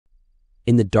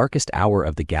In the darkest hour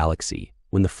of the galaxy,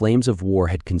 when the flames of war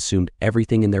had consumed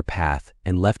everything in their path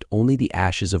and left only the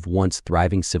ashes of once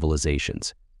thriving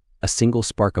civilizations, a single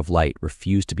spark of light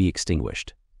refused to be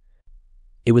extinguished.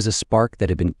 It was a spark that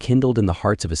had been kindled in the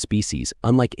hearts of a species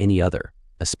unlike any other,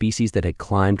 a species that had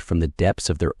climbed from the depths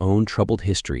of their own troubled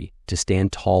history to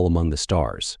stand tall among the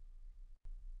stars.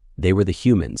 They were the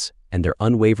humans, and their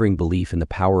unwavering belief in the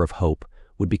power of hope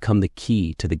would become the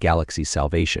key to the galaxy's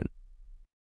salvation.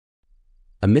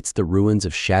 Amidst the ruins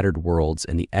of shattered worlds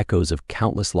and the echoes of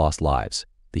countless lost lives,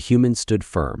 the humans stood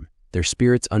firm, their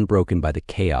spirits unbroken by the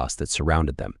chaos that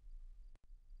surrounded them.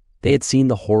 They had seen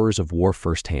the horrors of war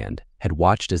firsthand, had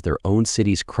watched as their own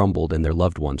cities crumbled and their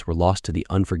loved ones were lost to the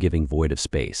unforgiving void of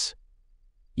space.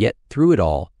 Yet, through it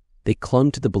all, they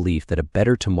clung to the belief that a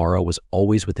better tomorrow was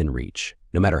always within reach,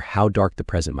 no matter how dark the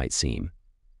present might seem.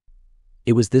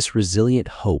 It was this resilient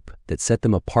hope that set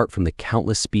them apart from the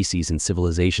countless species and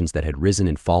civilizations that had risen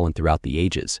and fallen throughout the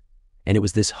ages, and it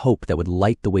was this hope that would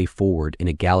light the way forward in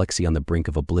a galaxy on the brink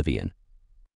of oblivion.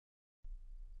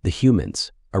 The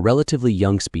humans, a relatively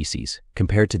young species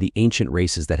compared to the ancient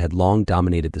races that had long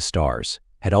dominated the stars,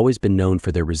 had always been known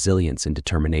for their resilience and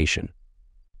determination.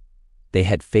 They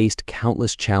had faced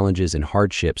countless challenges and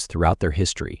hardships throughout their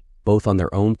history, both on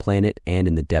their own planet and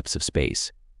in the depths of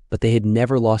space, but they had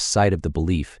never lost sight of the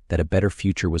belief that a better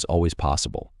future was always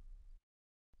possible.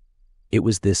 It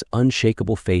was this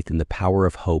unshakable faith in the power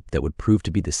of hope that would prove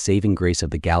to be the saving grace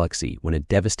of the galaxy when a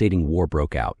devastating war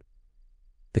broke out.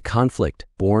 The conflict,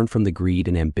 born from the greed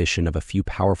and ambition of a few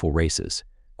powerful races,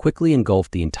 quickly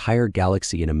engulfed the entire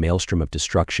galaxy in a maelstrom of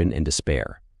destruction and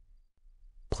despair.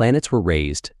 Planets were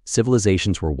razed,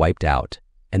 civilizations were wiped out,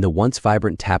 and the once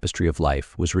vibrant tapestry of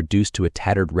life was reduced to a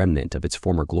tattered remnant of its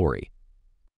former glory.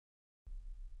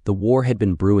 The war had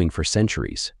been brewing for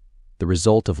centuries, the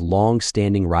result of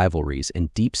long-standing rivalries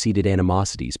and deep-seated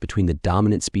animosities between the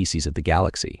dominant species of the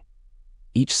galaxy.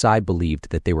 Each side believed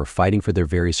that they were fighting for their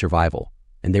very survival,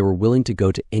 and they were willing to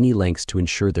go to any lengths to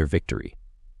ensure their victory.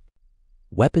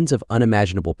 Weapons of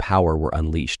unimaginable power were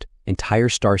unleashed, entire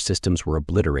star systems were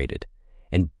obliterated,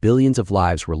 and billions of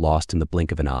lives were lost in the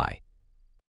blink of an eye.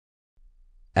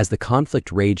 As the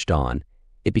conflict raged on,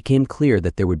 it became clear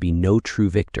that there would be no true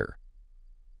victor.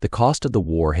 The cost of the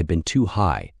war had been too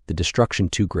high, the destruction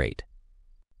too great.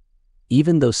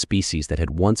 Even those species that had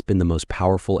once been the most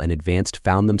powerful and advanced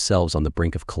found themselves on the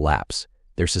brink of collapse,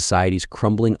 their societies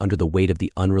crumbling under the weight of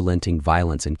the unrelenting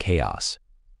violence and chaos.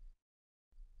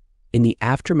 In the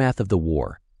aftermath of the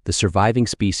war, the surviving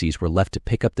species were left to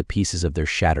pick up the pieces of their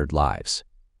shattered lives.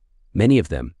 Many of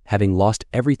them, having lost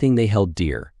everything they held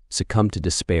dear, succumbed to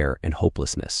despair and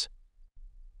hopelessness.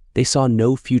 They saw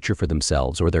no future for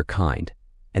themselves or their kind,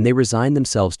 and they resigned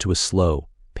themselves to a slow,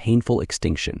 painful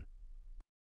extinction.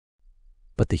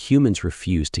 But the humans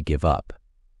refused to give up.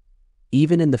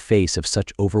 Even in the face of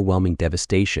such overwhelming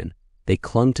devastation, they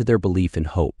clung to their belief in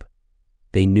hope.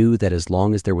 They knew that as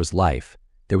long as there was life,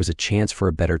 there was a chance for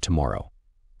a better tomorrow.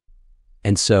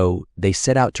 And so, they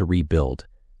set out to rebuild,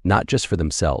 not just for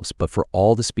themselves, but for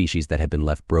all the species that had been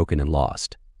left broken and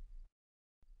lost.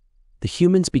 The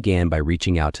humans began by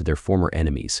reaching out to their former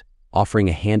enemies, offering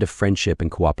a hand of friendship and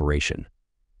cooperation.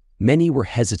 Many were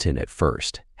hesitant at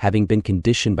first, having been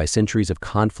conditioned by centuries of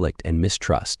conflict and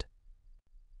mistrust.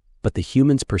 But the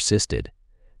humans persisted,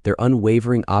 their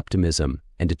unwavering optimism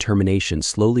and determination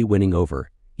slowly winning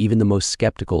over even the most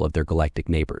skeptical of their galactic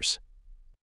neighbors.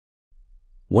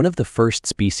 One of the first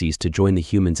species to join the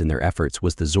humans in their efforts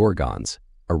was the Zorgons,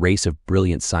 a race of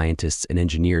brilliant scientists and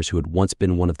engineers who had once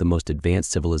been one of the most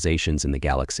advanced civilizations in the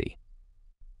galaxy.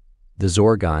 The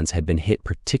Zorgons had been hit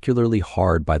particularly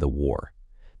hard by the war,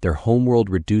 their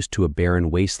homeworld reduced to a barren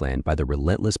wasteland by the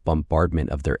relentless bombardment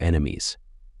of their enemies.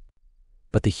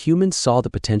 But the humans saw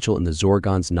the potential in the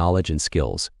Zorgons' knowledge and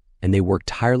skills, and they worked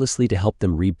tirelessly to help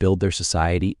them rebuild their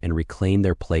society and reclaim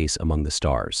their place among the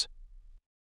stars.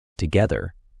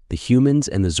 Together, the humans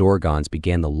and the Zorgons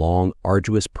began the long,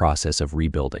 arduous process of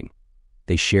rebuilding.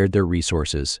 They shared their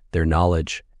resources, their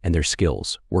knowledge, and their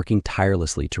skills, working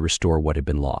tirelessly to restore what had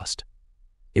been lost.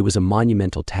 It was a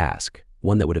monumental task,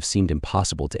 one that would have seemed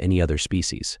impossible to any other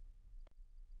species.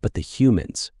 But the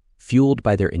humans, fueled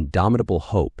by their indomitable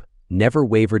hope, never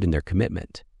wavered in their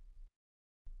commitment.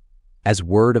 As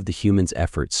word of the humans'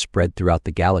 efforts spread throughout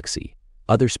the galaxy,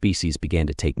 other species began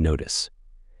to take notice.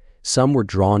 Some were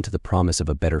drawn to the promise of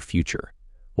a better future,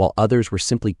 while others were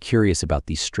simply curious about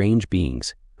these strange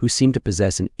beings who seemed to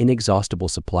possess an inexhaustible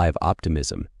supply of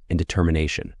optimism and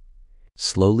determination.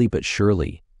 Slowly but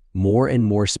surely, more and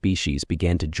more species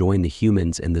began to join the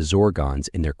humans and the Zorgons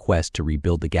in their quest to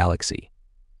rebuild the galaxy.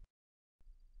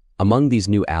 Among these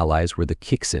new allies were the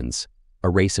Kixins, a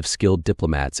race of skilled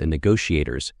diplomats and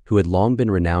negotiators who had long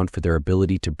been renowned for their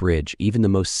ability to bridge even the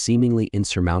most seemingly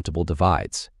insurmountable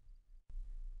divides.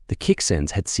 The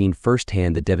Kixins had seen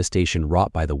firsthand the devastation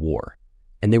wrought by the war,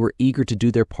 and they were eager to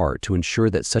do their part to ensure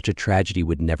that such a tragedy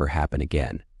would never happen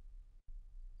again.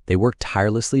 They worked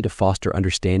tirelessly to foster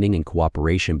understanding and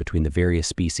cooperation between the various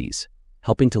species,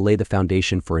 helping to lay the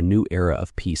foundation for a new era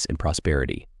of peace and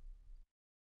prosperity.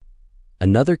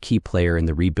 Another key player in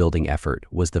the rebuilding effort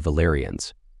was the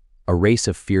Valerians, a race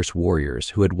of fierce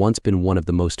warriors who had once been one of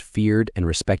the most feared and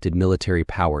respected military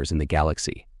powers in the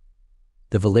galaxy.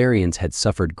 The Valerians had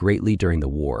suffered greatly during the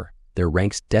war, their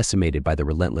ranks decimated by the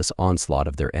relentless onslaught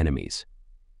of their enemies.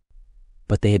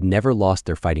 But they had never lost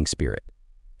their fighting spirit,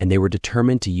 and they were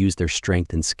determined to use their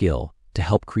strength and skill to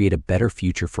help create a better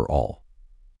future for all.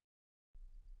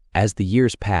 As the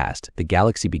years passed, the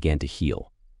galaxy began to heal.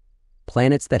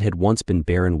 Planets that had once been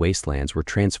barren wastelands were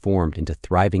transformed into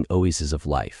thriving oases of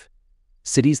life.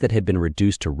 Cities that had been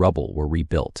reduced to rubble were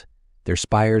rebuilt, their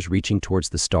spires reaching towards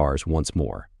the stars once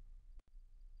more.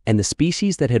 And the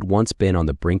species that had once been on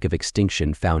the brink of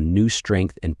extinction found new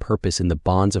strength and purpose in the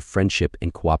bonds of friendship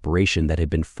and cooperation that had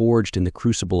been forged in the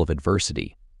crucible of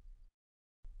adversity.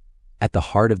 At the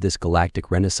heart of this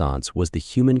galactic renaissance was the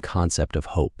human concept of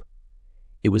hope.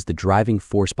 It was the driving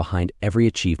force behind every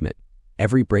achievement,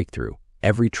 every breakthrough,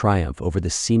 every triumph over the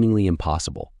seemingly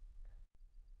impossible.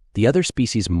 The other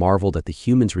species marveled at the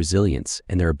humans' resilience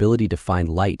and their ability to find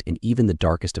light in even the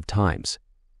darkest of times.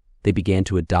 They began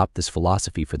to adopt this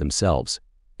philosophy for themselves,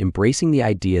 embracing the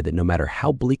idea that no matter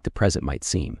how bleak the present might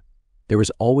seem, there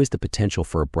was always the potential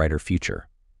for a brighter future.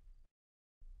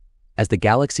 As the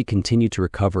galaxy continued to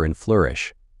recover and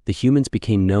flourish, the humans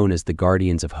became known as the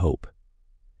guardians of hope.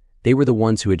 They were the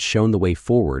ones who had shown the way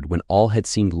forward when all had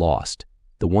seemed lost,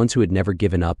 the ones who had never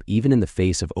given up even in the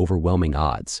face of overwhelming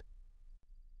odds.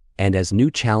 And as new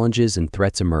challenges and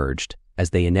threats emerged, as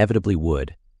they inevitably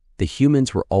would, the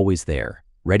humans were always there,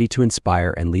 ready to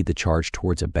inspire and lead the charge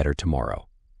towards a better tomorrow.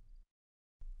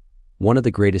 One of the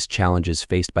greatest challenges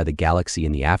faced by the galaxy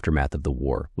in the aftermath of the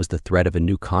war was the threat of a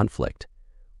new conflict,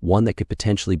 one that could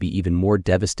potentially be even more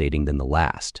devastating than the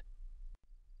last.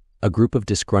 A group of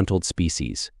disgruntled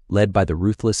species, led by the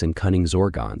ruthless and cunning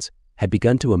Zorgons, had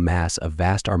begun to amass a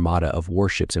vast armada of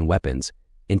warships and weapons,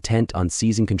 intent on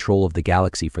seizing control of the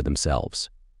galaxy for themselves.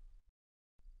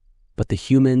 But the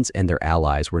humans and their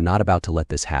allies were not about to let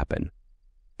this happen.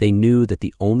 They knew that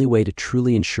the only way to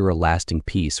truly ensure a lasting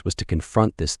peace was to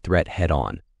confront this threat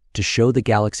head-on, to show the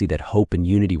galaxy that hope and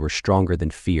unity were stronger than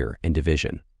fear and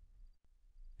division.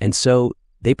 And so,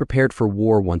 they prepared for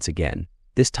war once again,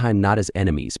 this time not as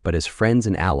enemies but as friends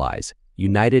and allies,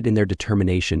 united in their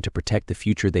determination to protect the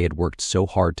future they had worked so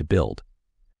hard to build.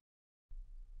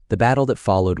 The battle that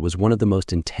followed was one of the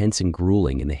most intense and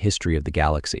grueling in the history of the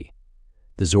galaxy.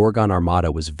 The Zorgon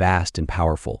armada was vast and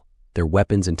powerful, their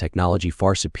weapons and technology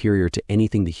far superior to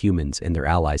anything the humans and their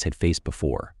allies had faced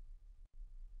before.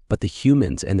 But the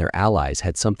humans and their allies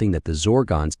had something that the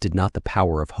Zorgons did not: the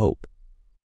power of hope.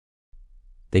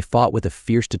 They fought with a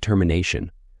fierce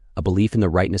determination, a belief in the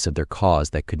rightness of their cause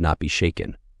that could not be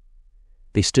shaken.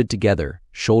 They stood together,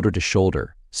 shoulder to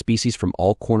shoulder, species from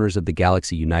all corners of the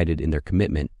galaxy united in their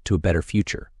commitment to a better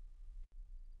future.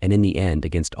 And in the end,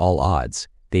 against all odds,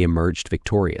 they emerged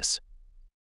victorious.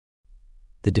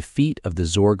 The defeat of the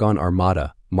Zorgon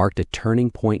armada marked a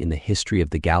turning point in the history of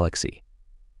the galaxy.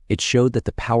 It showed that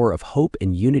the power of hope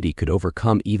and unity could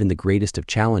overcome even the greatest of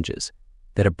challenges,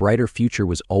 that a brighter future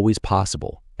was always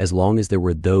possible as long as there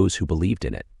were those who believed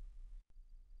in it.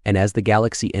 And as the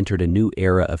galaxy entered a new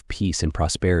era of peace and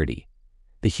prosperity,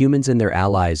 the humans and their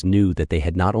allies knew that they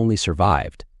had not only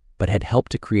survived, but had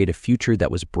helped to create a future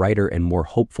that was brighter and more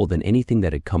hopeful than anything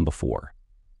that had come before.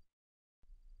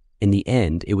 In the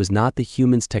end, it was not the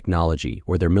humans' technology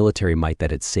or their military might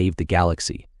that had saved the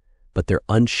galaxy, but their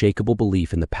unshakable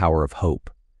belief in the power of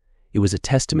hope. It was a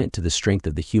testament to the strength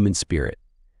of the human spirit,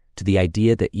 to the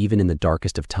idea that even in the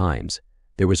darkest of times,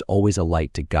 there was always a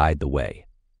light to guide the way.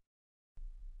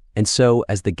 And so,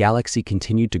 as the galaxy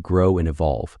continued to grow and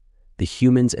evolve, the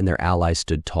humans and their allies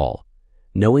stood tall,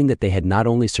 knowing that they had not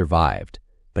only survived,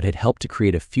 but had helped to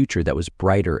create a future that was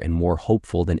brighter and more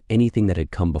hopeful than anything that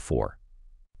had come before.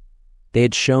 They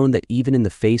had shown that even in the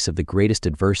face of the greatest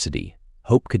adversity,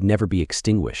 hope could never be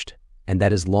extinguished, and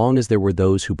that as long as there were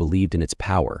those who believed in its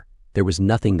power, there was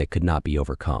nothing that could not be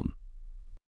overcome.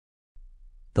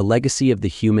 The legacy of the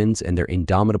humans and their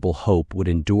indomitable hope would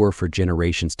endure for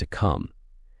generations to come,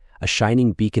 a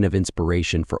shining beacon of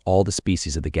inspiration for all the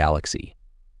species of the galaxy.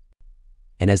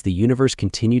 And as the universe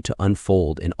continued to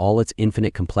unfold in all its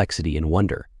infinite complexity and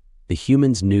wonder, The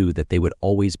humans knew that they would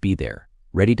always be there,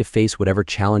 ready to face whatever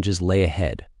challenges lay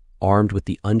ahead, armed with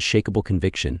the unshakable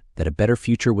conviction that a better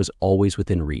future was always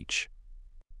within reach.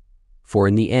 For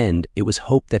in the end, it was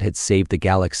hope that had saved the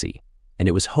galaxy, and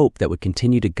it was hope that would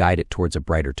continue to guide it towards a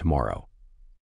brighter tomorrow.